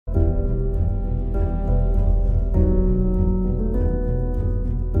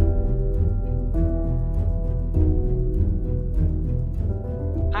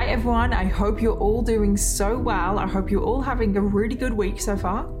everyone, I hope you're all doing so well. I hope you're all having a really good week so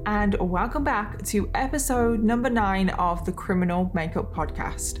far. And welcome back to episode number 9 of the Criminal Makeup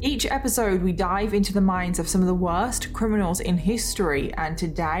Podcast. Each episode we dive into the minds of some of the worst criminals in history, and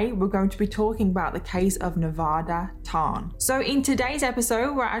today we're going to be talking about the case of Nevada Tarn. So in today's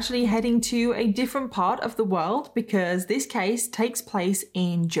episode we're actually heading to a different part of the world because this case takes place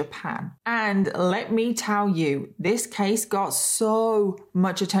in Japan. And let me tell you, this case got so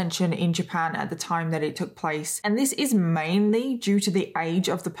much attention in Japan at the time that it took place. And this is mainly due to the age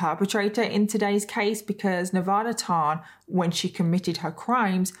of the perpetrator in today's case, because Nevada Tarn, when she committed her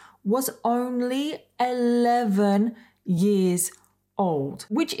crimes, was only 11 years old,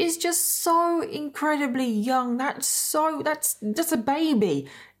 which is just so incredibly young. That's a baby.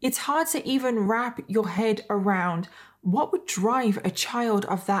 It's hard to even wrap your head around what would drive a child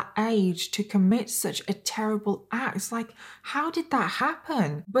of that age to commit such a terrible act. Like, how did that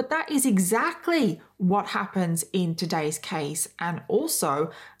happen? But that is exactly what happens in today's case. And also,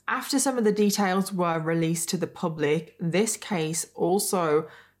 after some of the details were released to the public, this case also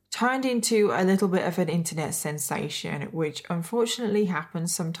turned into a little bit of an internet sensation, which unfortunately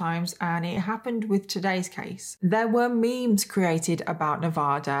happens sometimes, and it happened with today's case. There were memes created about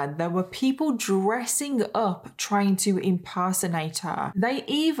Nevada. There were people dressing up trying to impersonate her. They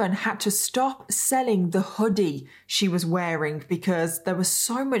even had to stop selling the hoodie she was wearing because there was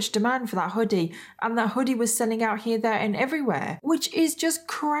so much demand for that hoodie, and that hoodie was selling out here, there, and everywhere, which is just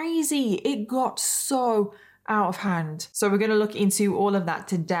crazy. It got so out of hand. So we're going to look into all of that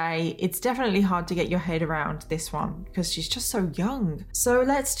today. It's definitely hard to get your head around this one because she's just so young. So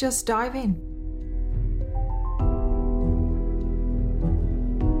let's just dive in.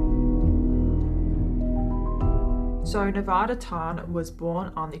 So Nevada Tarn was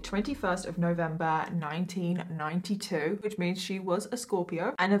born on the 21st of November 1992, which means she was a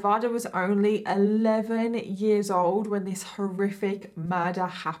Scorpio. And Nevada was only 11 years old when this horrific murder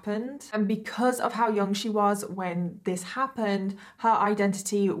happened. And because of how young she was when this happened, her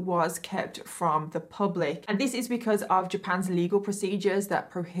identity was kept from the public. And this is because of Japan's legal procedures that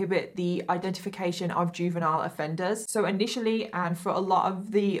prohibit the identification of juvenile offenders. So initially, and for a lot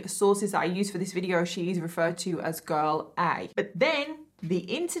of the sources that I use for this video, she is referred to as Girl A. But then the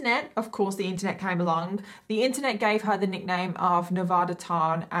internet, of course, the internet came along. The internet gave her the nickname of Nevada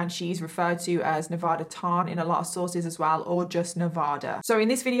Tarn, and she's referred to as Nevada Tarn in a lot of sources as well, or just Nevada. So in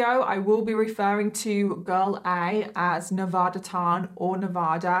this video, I will be referring to Girl A as Nevada Tarn or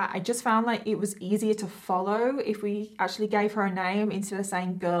Nevada. I just found like it was easier to follow if we actually gave her a name instead of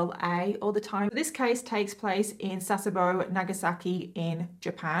saying Girl A all the time. This case takes place in Sasebo, Nagasaki in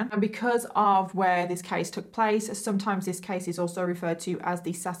Japan. And because of where this case took place, sometimes this case is also referred to as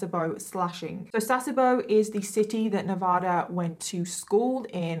the Sasebo slashing. So Sasebo is the city that Nevada went to school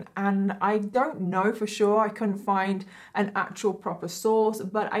in, and I don't know for sure. I couldn't find an actual proper source,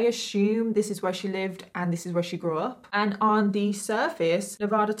 but I assume this is where she lived and this is where she grew up. And on the surface,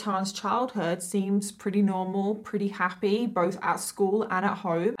 Nevada Tarn's childhood seems pretty normal, pretty happy, both at school and at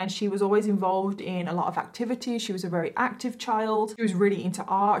home. And she was always involved in a lot of activities. She was a very active child. She was really into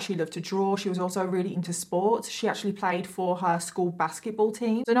art. She loved to draw. She was also really into sports. She actually played for her school basketball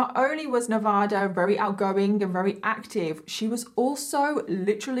team. So not only was Nevada very outgoing and very active, she was also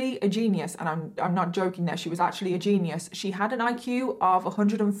literally a genius. And I'm not joking there, she was actually a genius. She had an IQ of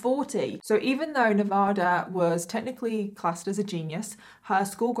 140. So even though Nevada was technically classed as a genius, her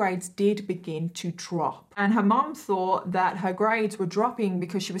school grades did begin to drop. And her mom thought that her grades were dropping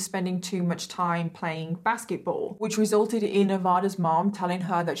because she was spending too much time playing basketball, which resulted in Nevada's mom telling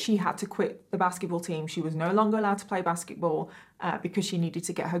her that she had to quit the basketball team. She was no longer allowed to play basketball because she needed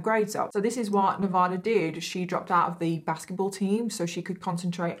to get her grades up. So this is what Nevada did. She dropped out of the basketball team so she could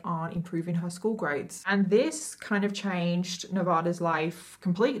concentrate on improving her school grades. And this kind of changed Nevada's life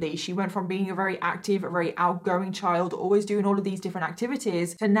completely. She went from being a very active, a very outgoing child, always doing all of these different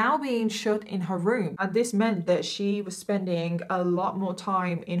activities, to now being shut in her room. And this meant that she was spending a lot more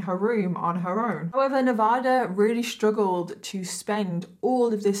time in her room on her own. However, Nevada really struggled to spend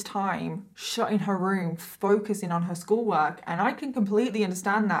all of this time shut in her room, focusing on her schoolwork. And I can completely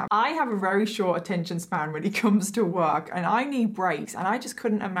understand that. I have a very short attention span when it comes to work, and I need breaks, and I just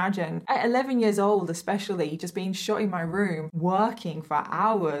couldn't imagine at 11 years old especially just being shut in my room working for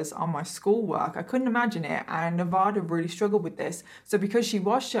hours on my schoolwork. I couldn't imagine it, and Nevada really struggled with this. So because she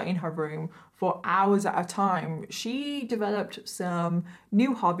was shut in her room for hours at a time, she developed some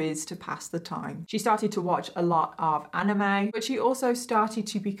new hobbies to pass the time. She started to watch a lot of anime, but she also started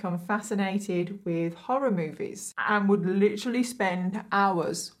to become fascinated with horror movies and would literally spend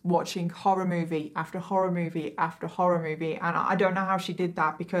hours watching horror movie after horror movie after horror movie. And I don't know how she did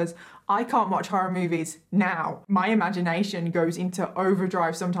that, because I can't watch horror movies now. My imagination goes into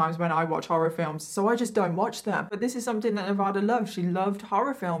overdrive sometimes when I watch horror films, so I just don't watch them. But this is something that Nevada loved. She loved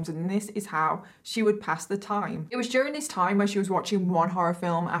horror films, and this is how she would pass the time. It was during this time where she was watching one horror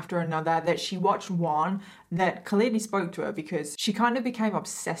film after another that she watched one that clearly spoke to her, because she kind of became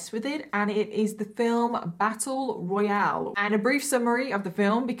obsessed with it, and it is the film Battle Royale. And a brief summary of the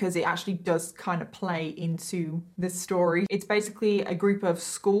film, because it actually does kind of play into the story. It's basically a group of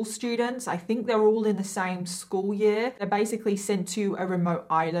school students. I think they're all in the same school year. They're basically sent to a remote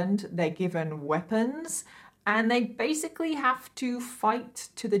island. They're given weapons, and they basically have to fight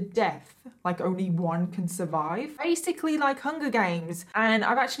to the death. Like only one can survive. Basically like Hunger Games. And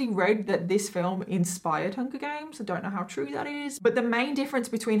I've actually read that this film inspired Hunger Games. I don't know how true that is. But the main difference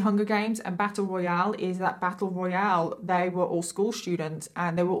between Hunger Games and Battle Royale is that Battle Royale, they were all school students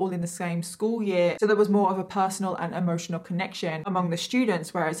and they were all in the same school year. So there was more of a personal and emotional connection among the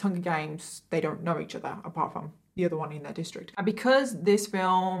students, whereas Hunger Games, they don't know each other apart from the other one in their district. And because this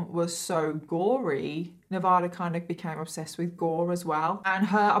film was so gory, Nevada kind of became obsessed with gore as well. And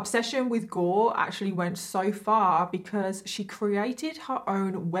her obsession with gore actually went so far because she created her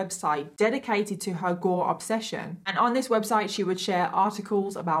own website dedicated to her gore obsession. And on this website, she would share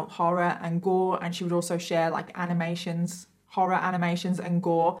articles about horror and gore, and she would also share like animations, horror animations and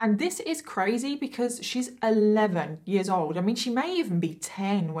gore. And this is crazy because she's 11 years old. I mean, she may even be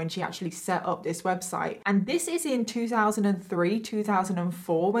 10 when she actually set up this website. And this is in 2003,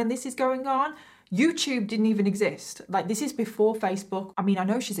 2004 when this is going on. YouTube didn't even exist. Like, this is before Facebook. I mean, I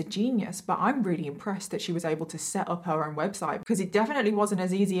know she's a genius, but I'm really impressed that she was able to set up her own website, because it definitely wasn't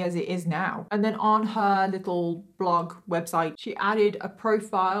as easy as it is now. And then on her little blog website, she added a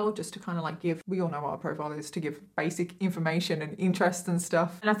profile just to kind of like give, we all know what a profile is, to give basic information and interests and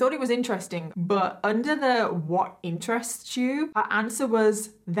stuff. And I thought it was interesting, but under the what interests you, her answer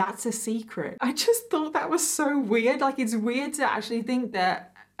was, that's a secret. I just thought that was so weird. Like, it's weird to actually think that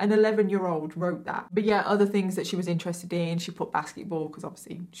an 11-year-old wrote that. But yeah, other things that she was interested in, she put basketball, because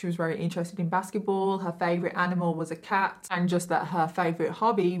obviously she was very interested in basketball. Her favorite animal was a cat, and just that her favorite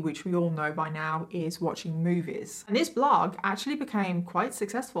hobby, which we all know by now, is watching movies. And this blog actually became quite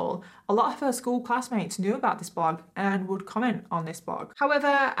successful. A lot of her school classmates knew about this blog and would comment on this blog.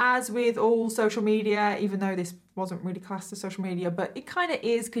 However, as with all social media, even though this wasn't really classed as social media, but it kind of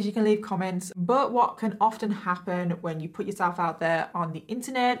is, because you can leave comments. But what can often happen when you put yourself out there on the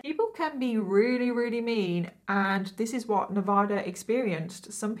internet, people can be really, really mean. And this is what Nevada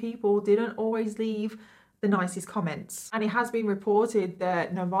experienced. Some people didn't always leave the nicest comments. And it has been reported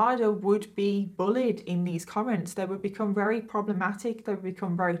that Nevada would be bullied in these comments. They would become very problematic. They would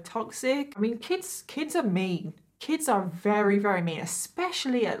become very toxic. I mean, kids are mean. Kids are very, very mean,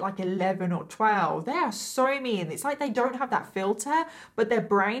 especially at like 11 or 12. They are so mean. It's like they don't have that filter, but their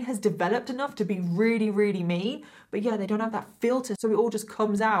brain has developed enough to be really, really mean. But yeah, they don't have that filter, so it all just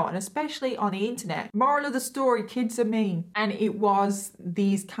comes out. And especially on the internet. Moral of the story, kids are mean. And it was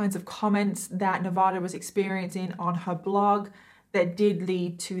these kinds of comments that Nevada was experiencing on her blog that did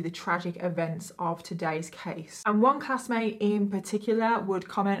lead to the tragic events of today's case. And one classmate in particular would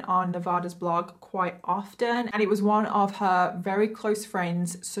comment on Nevada's blog quite often, and it was one of her very close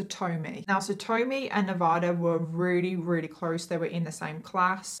friends, Satomi. Now, Satomi and Nevada were really, really close. They were in the same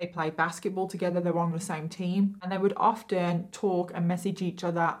class. They played basketball together. They were on the same team, and they would often talk and message each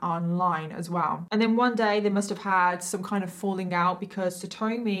other online as well. And then one day they must have had some kind of falling out because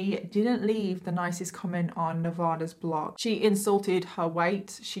Satomi didn't leave the nicest comment on Nevada's blog. She insulted her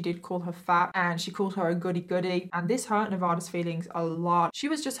weight, she did call her fat, and she called her a goody-goody, and this hurt Nevada's feelings a lot. She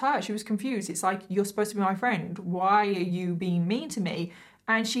was just hurt. She was confused. It's like, you're supposed to be my friend. Why are you being mean to me?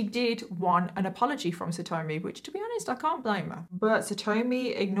 And she did want an apology from Satomi, which, to be honest, I can't blame her. But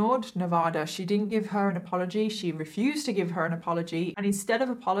Satomi ignored Nevada. She didn't give her an apology. She refused to give her an apology. And instead of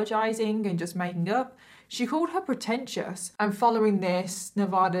apologizing and just making up, she called her pretentious. And following this,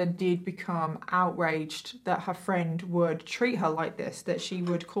 Nevada did become outraged that her friend would treat her like this, that she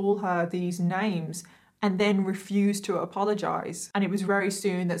would call her these names and then refused to apologize. And it was very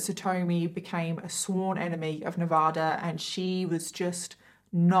soon that Satomi became a sworn enemy of Nevada, and she was just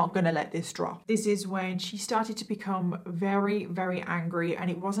not gonna let this drop. This is when she started to become very, very angry, and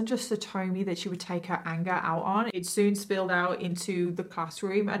it wasn't just Satomi that she would take her anger out on. It soon spilled out into the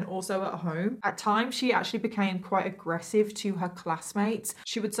classroom and also at home. At times, she actually became quite aggressive to her classmates.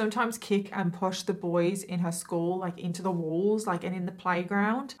 She would sometimes kick and push the boys in her school, like into the walls, like and in the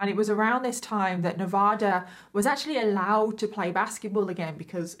playground. And it was around this time that Nevada was actually allowed to play basketball again,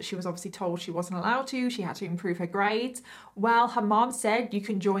 because she was obviously told she wasn't allowed to. She had to improve her grades. Well, her mom said you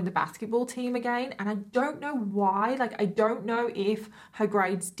can join the basketball team again, and I don't know why. Like, I don't know if her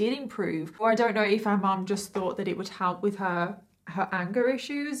grades did improve, or I don't know if her mom just thought that it would help with her anger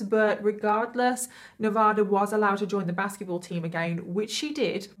issues, but regardless, Nevada was allowed to join the basketball team again, which she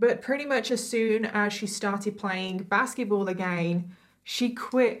did. But pretty much as soon as she started playing basketball again, she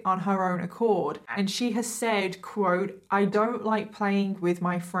quit on her own accord, and she has said, quote, "I don't like playing with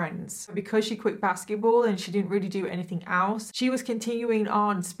my friends." Because she quit basketball and she didn't really do anything else, she was continuing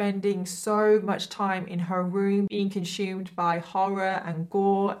on spending so much time in her room, being consumed by horror and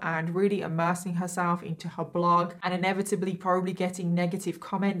gore and really immersing herself into her blog, and inevitably probably getting negative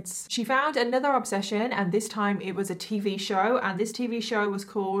comments. She found another obsession, and this time it was a TV show, and this TV show was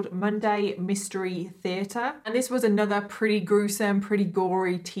called Monday Mystery Theater. And this was another pretty gruesome, pretty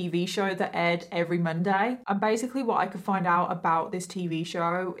gory TV show that aired every Monday. And basically what I could find out about this TV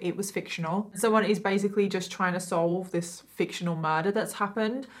show, it was fictional. Someone is basically just trying to solve this fictional murder that's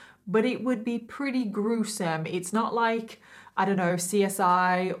happened, but it would be pretty gruesome. It's not like, I don't know,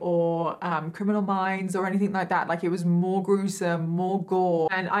 CSI or Criminal Minds or anything like that. Like, it was more gruesome, more gore.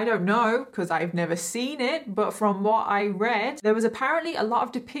 And I don't know, because I've never seen it, but from what I read, there was apparently a lot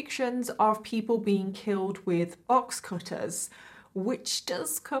of depictions of people being killed with box cutters, which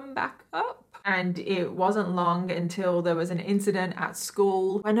does come back up. And it wasn't long until there was an incident at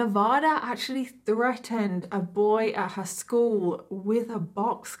school where Nevada actually threatened a boy at her school with a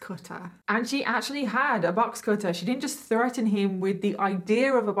box cutter. And she actually had a box cutter. She didn't just threaten him with the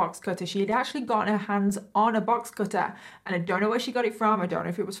idea of a box cutter. She had actually gotten her hands on a box cutter. And I don't know where she got it from. I don't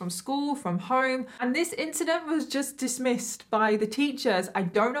know if it was from school, from home. And this incident was just dismissed by the teachers. I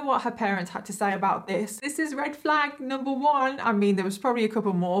don't know what her parents had to say about this. This is red flag number one. I mean, there was probably a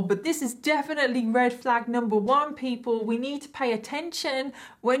couple more, but this is definitely red flag number one, people. We need to pay attention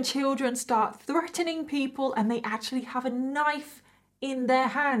when children start threatening people and they actually have a knife in their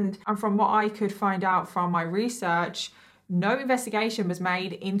hand. And from what I could find out from my research, no investigation was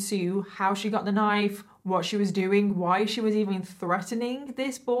made into how she got the knife, what she was doing, why she was even threatening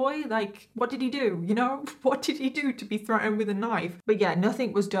this boy. Like, what did he do? You know, what did he do to be threatened with a knife? But yeah,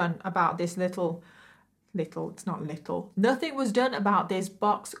 nothing was done about this Nothing was done about this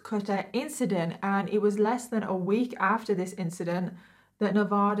box cutter incident, and it was less than a week after this incident that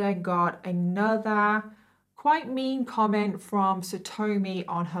Nevada got another quite mean comment from Satomi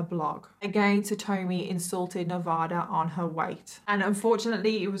on her blog. Again, Satomi insulted Nevada on her weight. And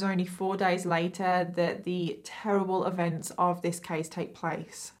unfortunately, it was only 4 days later that the terrible events of this case take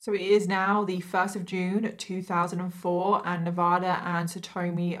place. So it is now the 1st of June 2004, and Nevada and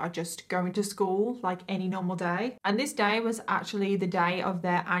Satomi are just going to school like any normal day. And this day was actually the day of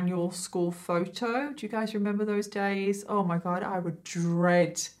their annual school photo. Do you guys remember those days? Oh my God, I would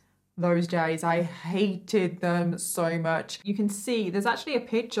dread those days. I hated them so much. You can see there's actually a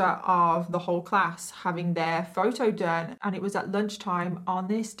picture of the whole class having their photo done, and it was at lunchtime on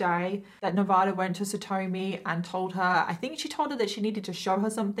this day that Nevada went to Satomi and told her, I think she told her that she needed to show her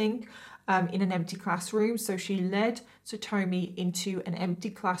something in an empty classroom. So she led Satomi into an empty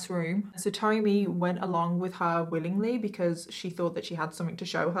classroom. Satomi went along with her willingly because she thought that she had something to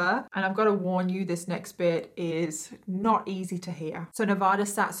show her. And I've got to warn you, this next bit is not easy to hear. So Nevada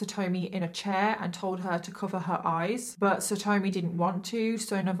sat Satomi in a chair and told her to cover her eyes, but Satomi didn't want to.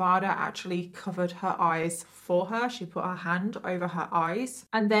 So Nevada actually covered her eyes for her. She put her hand over her eyes.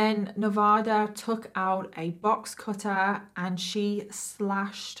 And then Nevada took out a box cutter and she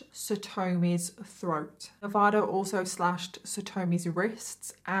slashed Satomi's throat. Nevada also slashed Satomi's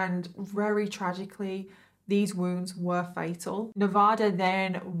wrists, and very tragically, these wounds were fatal. Nevada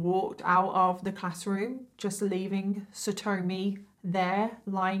then walked out of the classroom, just leaving Satomi there,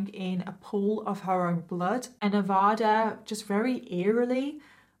 lying in a pool of her own blood. And Nevada just very eerily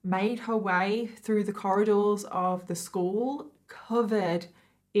made her way through the corridors of the school, covered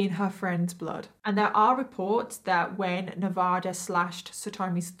in her friend's blood. And there are reports that when Nevada slashed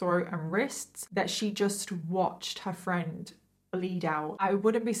Satomi's throat and wrists, that she just watched her friend bleed out. I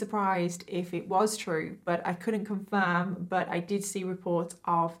wouldn't be surprised if it was true, but I couldn't confirm, but I did see reports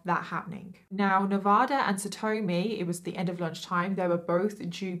of that happening. Now, Nevada and Satomi, it was the end of lunchtime, they were both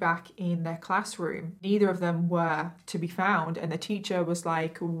due back in their classroom. Neither of them were to be found, and the teacher was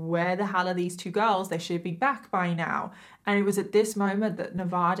like, where the hell are these two girls? They should be back by now. And it was at this moment that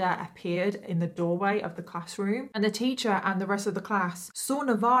Nevada appeared in the doorway of the classroom. And the teacher and the rest of the class saw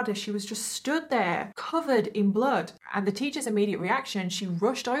Nevada. She was just stood there, covered in blood. And the teacher's immediate reaction, she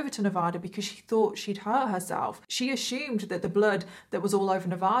rushed over to Nevada because she thought she'd hurt herself. She assumed that the blood that was all over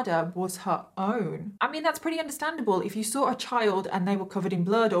Nevada was her own. I mean, that's pretty understandable. If you saw a child and they were covered in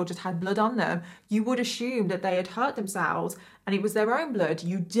blood or just had blood on them, you would assume that they had hurt themselves and it was their own blood.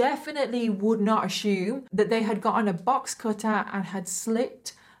 You definitely would not assume that they had gotten a box cutter and had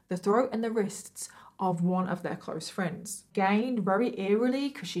slit the throat and the wrists of one of their close friends. Again, very eerily,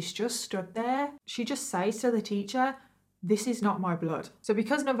 because she's just stood there, she just says to the teacher, this is not my blood. So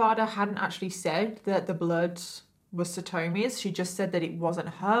because Nevada hadn't actually said that the blood was Satomi's, she just said that it wasn't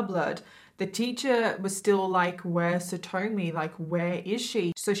her blood. The teacher was still like, where's Satomi? Like, where is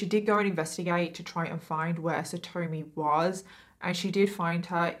she? So she did go and investigate to try and find where Satomi was. And she did find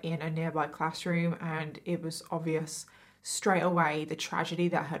her in a nearby classroom, and it was obvious straight away the tragedy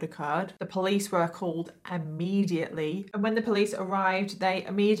that had occurred. The police were called immediately, and when the police arrived, they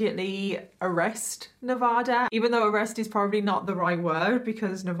immediately arrest Nevada, even though arrest is probably not the right word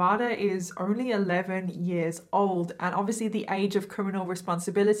because Nevada is only 11 years old, and obviously the age of criminal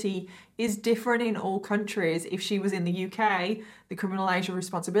responsibility is different in all countries. If she was in the UK, the criminal age of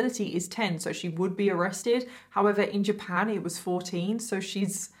responsibility is 10, so she would be arrested. However, in Japan it was 14, so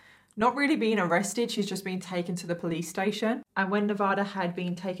she's not really being arrested, she's just been taken to the police station. And when Nevada had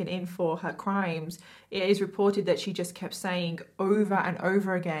been taken in for her crimes, it is reported that she just kept saying over and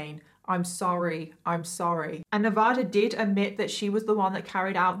over again, I'm sorry, I'm sorry. And Nevada did admit that she was the one that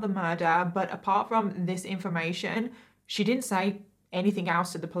carried out the murder, but apart from this information, she didn't say anything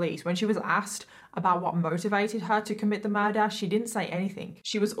else to the police. When she was asked about what motivated her to commit the murder, she didn't say anything.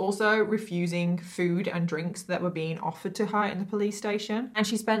 She was also refusing food and drinks that were being offered to her in the police station. And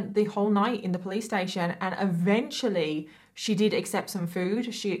she spent the whole night in the police station, and eventually she did accept some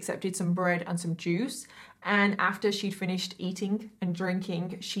food. She accepted some bread and some juice. And after she'd finished eating and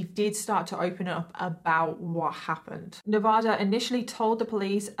drinking, she did start to open up about what happened. Nevada initially told the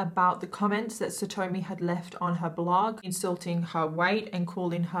police about the comments that Satomi had left on her blog, insulting her weight and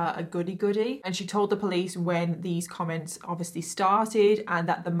calling her a goody-goody. And she told the police when these comments obviously started, and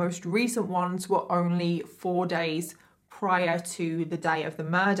that the most recent ones were only 4 days prior to the day of the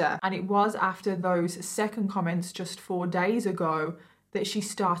murder. And it was after those second comments just 4 days ago that she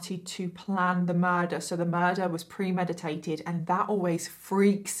started to plan the murder. So the murder was premeditated, and that always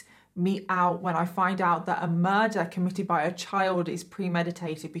freaks me out when I find out that a murder committed by a child is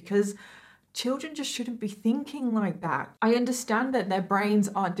premeditated, because children just shouldn't be thinking like that. I understand that their brains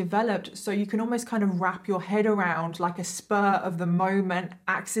aren't developed, so you can almost kind of wrap your head around like a spur of the moment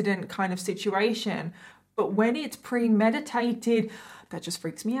accident kind of situation. But when it's premeditated, that just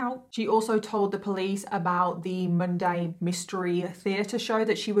freaks me out. She also told the police about the Monday Mystery Theatre show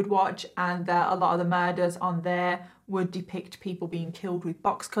that she would watch, and that a lot of the murders on there would depict people being killed with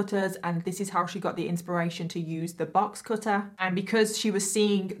box cutters, and this is how she got the inspiration to use the box cutter. And because she was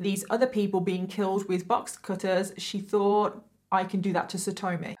seeing these other people being killed with box cutters, she thought, I can do that to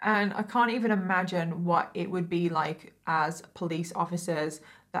Satomi. And I can't even imagine what it would be like as police officers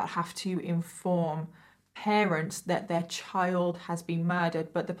that have to inform parents that their child has been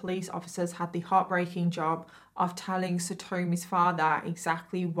murdered, but the police officers had the heartbreaking job of telling Satomi's father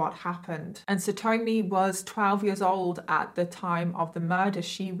exactly what happened. And Satomi was 12 years old at the time of the murder.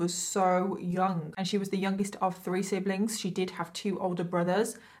 She was so young, and she was the youngest of 3 siblings. She did have 2 older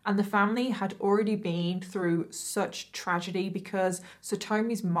brothers, and the family had already been through such tragedy because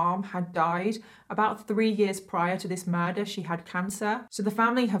Satomi's mom had died about 3 years prior to this murder. She had cancer. So the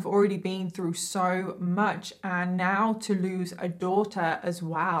family have already been through so much, and now to lose a daughter as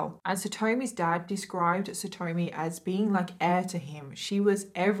well. And Satomi's dad described Satomi as being like heir to him. She was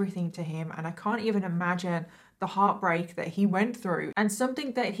everything to him, and I can't even imagine the heartbreak that he went through. And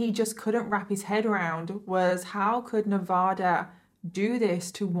something that he just couldn't wrap his head around was, how could Nevada do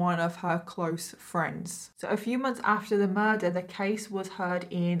this to one of her close friends? So a few months after the murder, the case was heard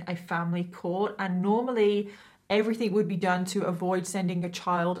in a family court, and normally everything would be done to avoid sending a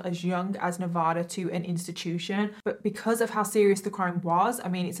child as young as Nevada to an institution. But because of how serious the crime was, I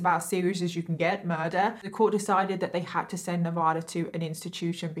mean, it's about as serious as you can get, murder, the court decided that they had to send Nevada to an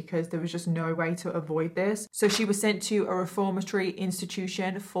institution because there was just no way to avoid this. So she was sent to a reformatory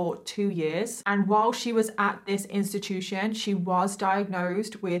institution for 2 years. And while she was at this institution, she was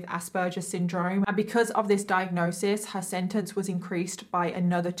diagnosed with Asperger's syndrome. And because of this diagnosis, her sentence was increased by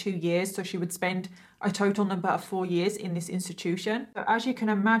another 2 years. So she would spend a total number of 4 years in this institution. So as you can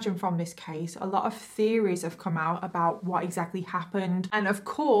imagine from this case, a lot of theories have come out about what exactly happened. And of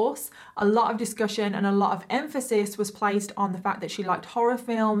course, a lot of discussion and a lot of emphasis was placed on the fact that she liked horror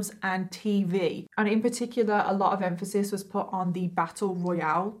films and TV. And in particular, a lot of emphasis was put on the Battle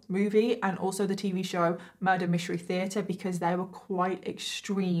Royale movie and also the TV show Murder Mystery Theatre because they were quite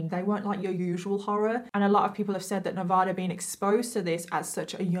extreme. They weren't like your usual horror. And a lot of people have said that Nevada being exposed to this at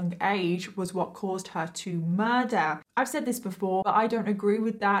such a young age was what caused her to murder. I've said this before, but I don't agree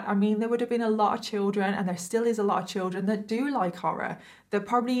with that. I mean, there would have been a lot of children, and there still is a lot of children that do like horror, that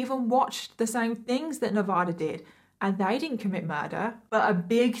probably even watched the same things that Nevada did, and they didn't commit murder. But a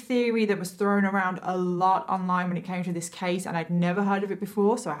big theory that was thrown around a lot online when it came to this case, and I'd never heard of it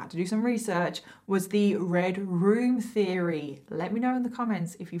before, so I had to do some research, was the Red Room theory. Let me know in the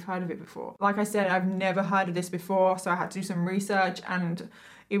comments if you've heard of it before. Like I said, I've never heard of this before, so I had to do some research, and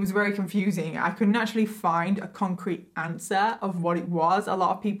it was very confusing. I couldn't actually find a concrete answer of what it was. A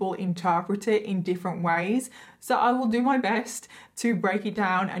lot of people interpret it in different ways. So I will do my best to break it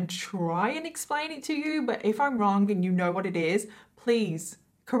down and try and explain it to you. But if I'm wrong and you know what it is, please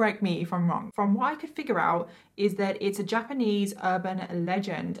correct me if I'm wrong. From what I could figure out is that it's a Japanese urban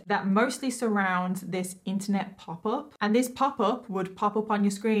legend that mostly surrounds this internet pop-up. And this pop-up would pop up on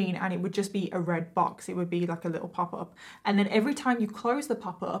your screen and it would just be a red box. It would be like a little pop-up. And then every time you close the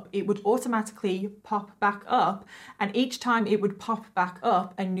pop-up, it would automatically pop back up. And each time it would pop back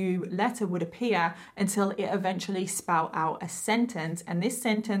up, a new letter would appear until it eventually spout out a sentence. And this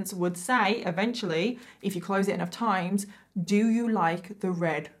sentence would say, eventually, if you close it enough times, "Do you like the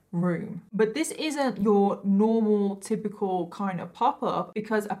red room?" But this isn't your normal, typical kind of pop-up,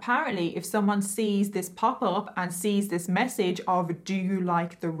 because apparently if someone sees this pop-up and sees this message of "Do you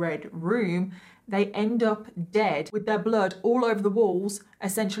like the red room?", they end up dead with their blood all over the walls,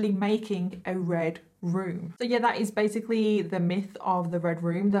 essentially making a red room. So yeah, that is basically the myth of the red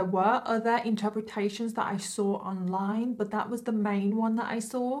room. There were other interpretations that I saw online, but that was the main one that I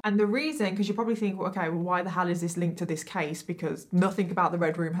saw. And the reason, because you probably think, okay, well, why the hell is this linked to this case? Because nothing about the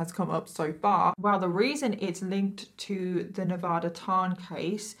red room has come up so far. Well, the reason it's linked to the Nevada Tarn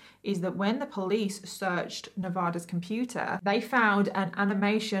case is that when the police searched Nevada's computer, they found an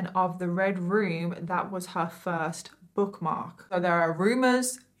animation of the red room that was her first bookmark. So there are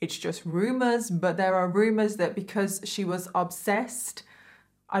rumors, it's just rumors, but there are rumors that because she was obsessed,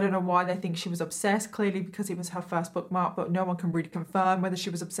 I don't know why they think she was obsessed, clearly because it was her first bookmark, but no one can really confirm whether she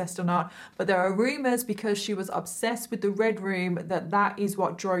was obsessed or not. But there are rumors because she was obsessed with the red room that is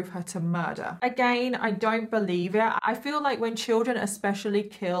what drove her to murder. Again, I don't believe it. I feel like when children especially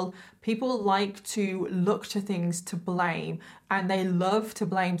kill, people like to look to things to blame, and they love to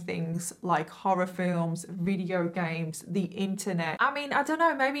blame things like horror films, video games, the internet. I mean, I don't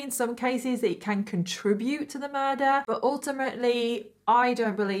know, maybe in some cases it can contribute to the murder, but ultimately, I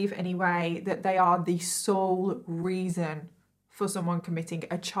don't believe anyway that they are the sole reason for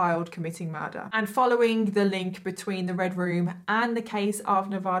a child committing murder. And following the link between the Red Room and the case of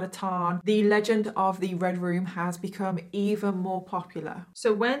Nevada Tarn, the legend of the Red Room has become even more popular.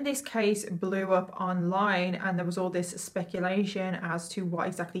 So when this case blew up online and there was all this speculation as to what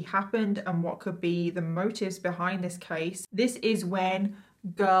exactly happened and what could be the motives behind this case, this is when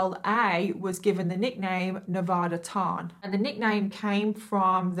Girl A was given the nickname Nevada Tarn. And the nickname came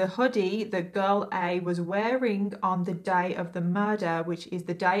from the hoodie that Girl A was wearing on the day of the murder, which is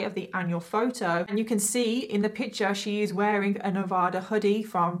the day of the annual photo. And you can see in the picture she is wearing a Nevada hoodie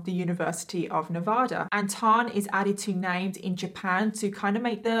from the University of Nevada. And Tarn is added to names in Japan to kind of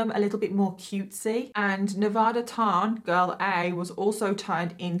make them a little bit more cutesy. And Nevada Tarn, Girl A, was also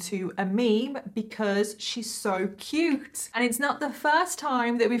turned into a meme because she's so cute. And it's not the first time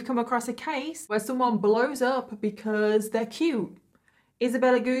that we've come across a case where someone blows up because they're cute.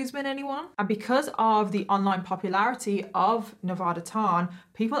 Isabella Guzman, anyone? And because of the online popularity of Nevada Tarn,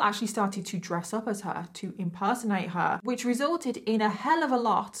 people actually started to dress up as her, to impersonate her, which resulted in a hell of a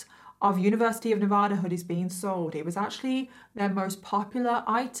lot of University of Nevada hoodies being sold. It was actually their most popular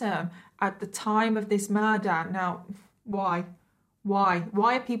item at the time of this murder. Now, why? Why?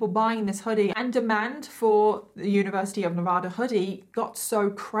 Why are people buying this hoodie? And demand for the University of Nevada hoodie got so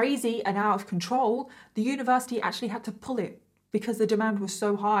crazy and out of control, the university actually had to pull it because the demand was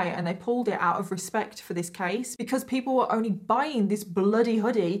so high, and they pulled it out of respect for this case because people were only buying this bloody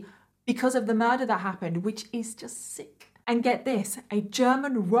hoodie because of the murder that happened, which is just sick. And get this, a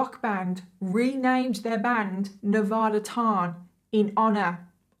German rock band renamed their band Nevada Tarn in honor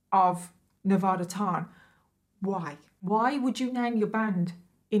of Nevada Tarn. Why? Why would you name your band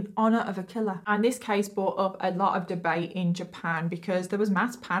in honor of a killer? And this case brought up a lot of debate in Japan because there was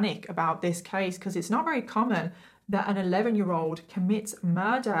mass panic about this case because it's not very common that an 11-year-old commits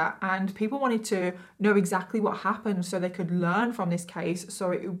murder, and people wanted to know exactly what happened so they could learn from this case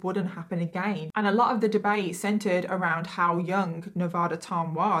so it wouldn't happen again. And a lot of the debate centered around how young Nevada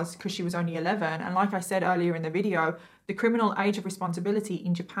Tarn was because she was only 11. And like I said earlier in the video, the criminal age of responsibility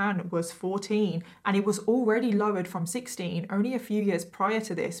in Japan was 14, and it was already lowered from 16 only a few years prior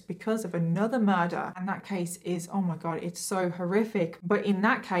to this because of another murder. And that case is, oh my God, it's so horrific. But in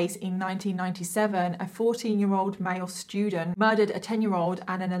that case, in 1997, a 14-year-old male student murdered a 10-year-old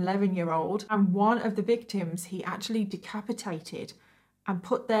and an 11-year-old, and one of the victims he actually decapitated and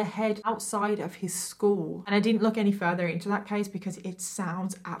put their head outside of his school. And I didn't look any further into that case because it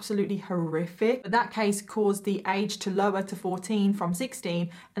sounds absolutely horrific. But that case caused the age to lower to 14 from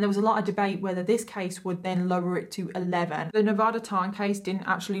 16, and there was a lot of debate whether this case would then lower it to 11. The Nevada Tarn case didn't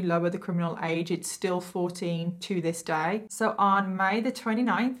actually lower the criminal age. It's still 14 to this day. So on May the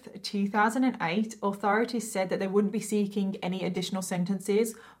 29th, 2008, authorities said that they wouldn't be seeking any additional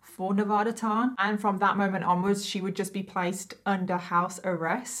sentences for Nevada Tarn, and from that moment onwards she would just be placed under house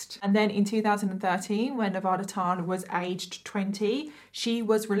arrest. And then in 2013, when Nevada Tarn was aged 20, she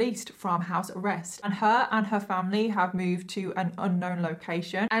was released from house arrest, and her family have moved to an unknown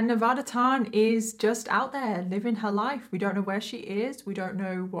location, and Nevada Tarn is just out there living her life. We don't know where she is, we don't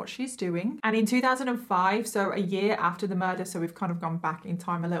know what she's doing. And in 2005, so a year after the murder, so we've kind of gone back in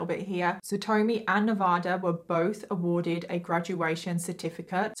time a little bit here, Satomi and Nevada were both awarded a graduation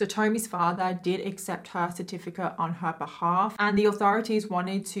certificate. Satomi's father did accept her certificate on her behalf, and the authorities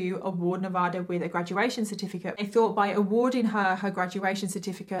wanted to award Nevada with a graduation certificate. They thought by awarding her graduation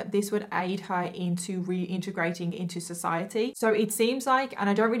certificate, this would aid her into reintegrating into society. So it seems like, and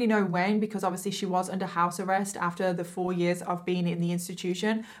I don't really know when because obviously she was under house arrest after the 4 years of being in the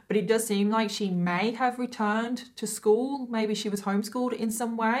institution, but it does seem like she may have returned to school. Maybe she was homeschooled in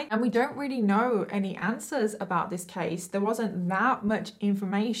some way, and we don't really know any answers about this case. There wasn't that much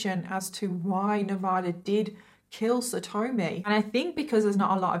information as to why Nevada did kill Satomi. And I think because there's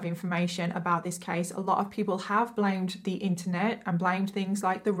not a lot of information about this case, a lot of people have blamed the internet and blamed things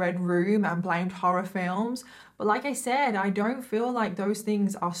like the Red Room and blamed horror films. But like I said, I don't feel like those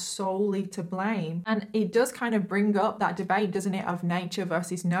things are solely to blame. And it does kind of bring up that debate, doesn't it, of nature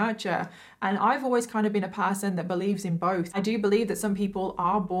versus nurture. And I've always kind of been a person that believes in both. I do believe that some people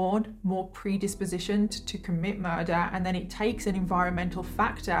are born more predispositioned to commit murder, and then it takes an environmental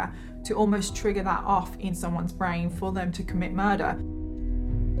factor to almost trigger that off in someone's brain for them to commit murder.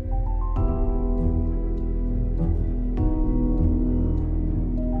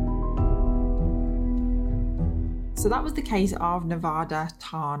 So that was the case of Nevada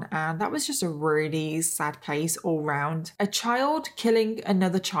Tarn, and that was just a really sad case all round. A child killing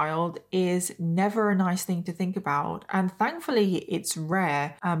another child is never a nice thing to think about, and thankfully it's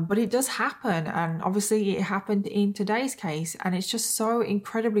rare, but it does happen, and obviously it happened in today's case, and it's just so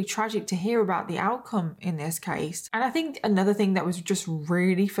incredibly tragic to hear about the outcome in this case. And I think another thing that was just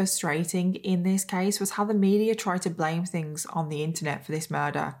really frustrating in this case was how the media tried to blame things on the internet for this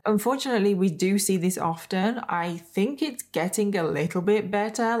murder. Unfortunately, we do see this often. I think it's getting a little bit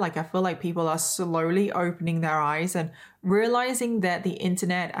better. Like, I feel like people are slowly opening their eyes and realizing that the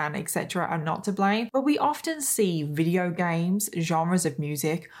internet and etc. are not to blame. But we often see video games, genres of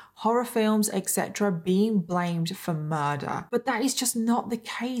music, horror films, etc. being blamed for murder. But that is just not the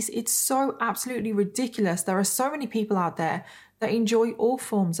case. It's so absolutely ridiculous. There are so many people out there that enjoy all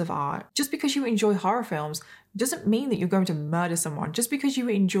forms of art. Just because you enjoy horror films doesn't mean that you're going to murder someone. Just because you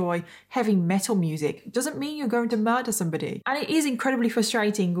enjoy heavy metal music doesn't mean you're going to murder somebody. And it is incredibly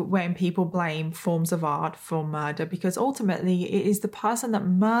frustrating when people blame forms of art for murder, because ultimately it is the person that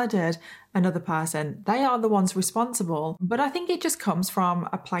murdered another person. They are the ones responsible. But I think it just comes from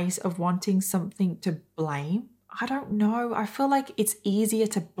a place of wanting something to blame. I don't know. I feel like it's easier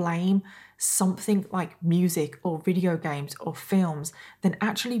to blame something like music or video games or films than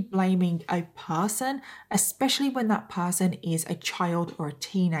actually blaming a person, especially when that person is a child or a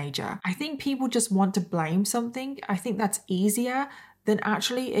teenager. I think people just want to blame something. I think that's easier than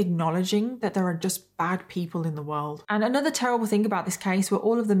actually acknowledging that there are just bad people in the world. And another terrible thing about this case were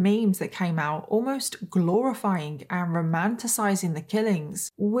all of the memes that came out almost glorifying and romanticizing the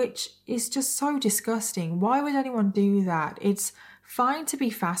killings, which is just so disgusting. Why would anyone do that? It's fine to be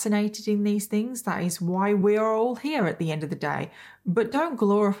fascinated in these things. That is why we are all here at the end of the day. But don't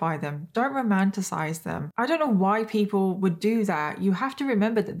glorify them. Don't romanticize them. I don't know why people would do that. You have to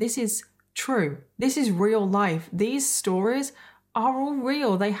remember that this is true. This is real life. These stories are all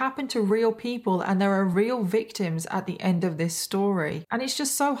real. They happen to real people, and there are real victims at the end of this story. And it's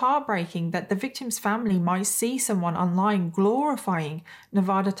just so heartbreaking that the victim's family might see someone online glorifying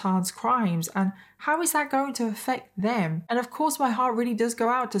Nevada Tan's crimes, and how is that going to affect them? And of course, my heart really does go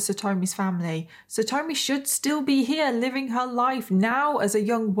out to Satomi's family. Satomi should still be here living her life now as a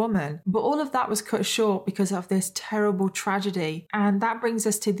young woman. But all of that was cut short because of this terrible tragedy. And that brings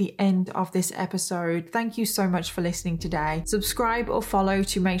us to the end of this episode. Thank you so much for listening today. Subscribe or follow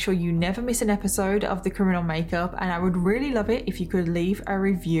to make sure you never miss an episode of The Criminal Makeup. And I would really love it if you could leave a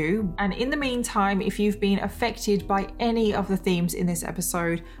review. And in the meantime, if you've been affected by any of the themes in this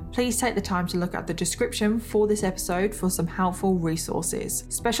episode, please take the time to look at the description for this episode for some helpful resources.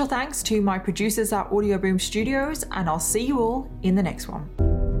 Special thanks to my producers at Audio Boom Studios, and I'll see you all in the next one.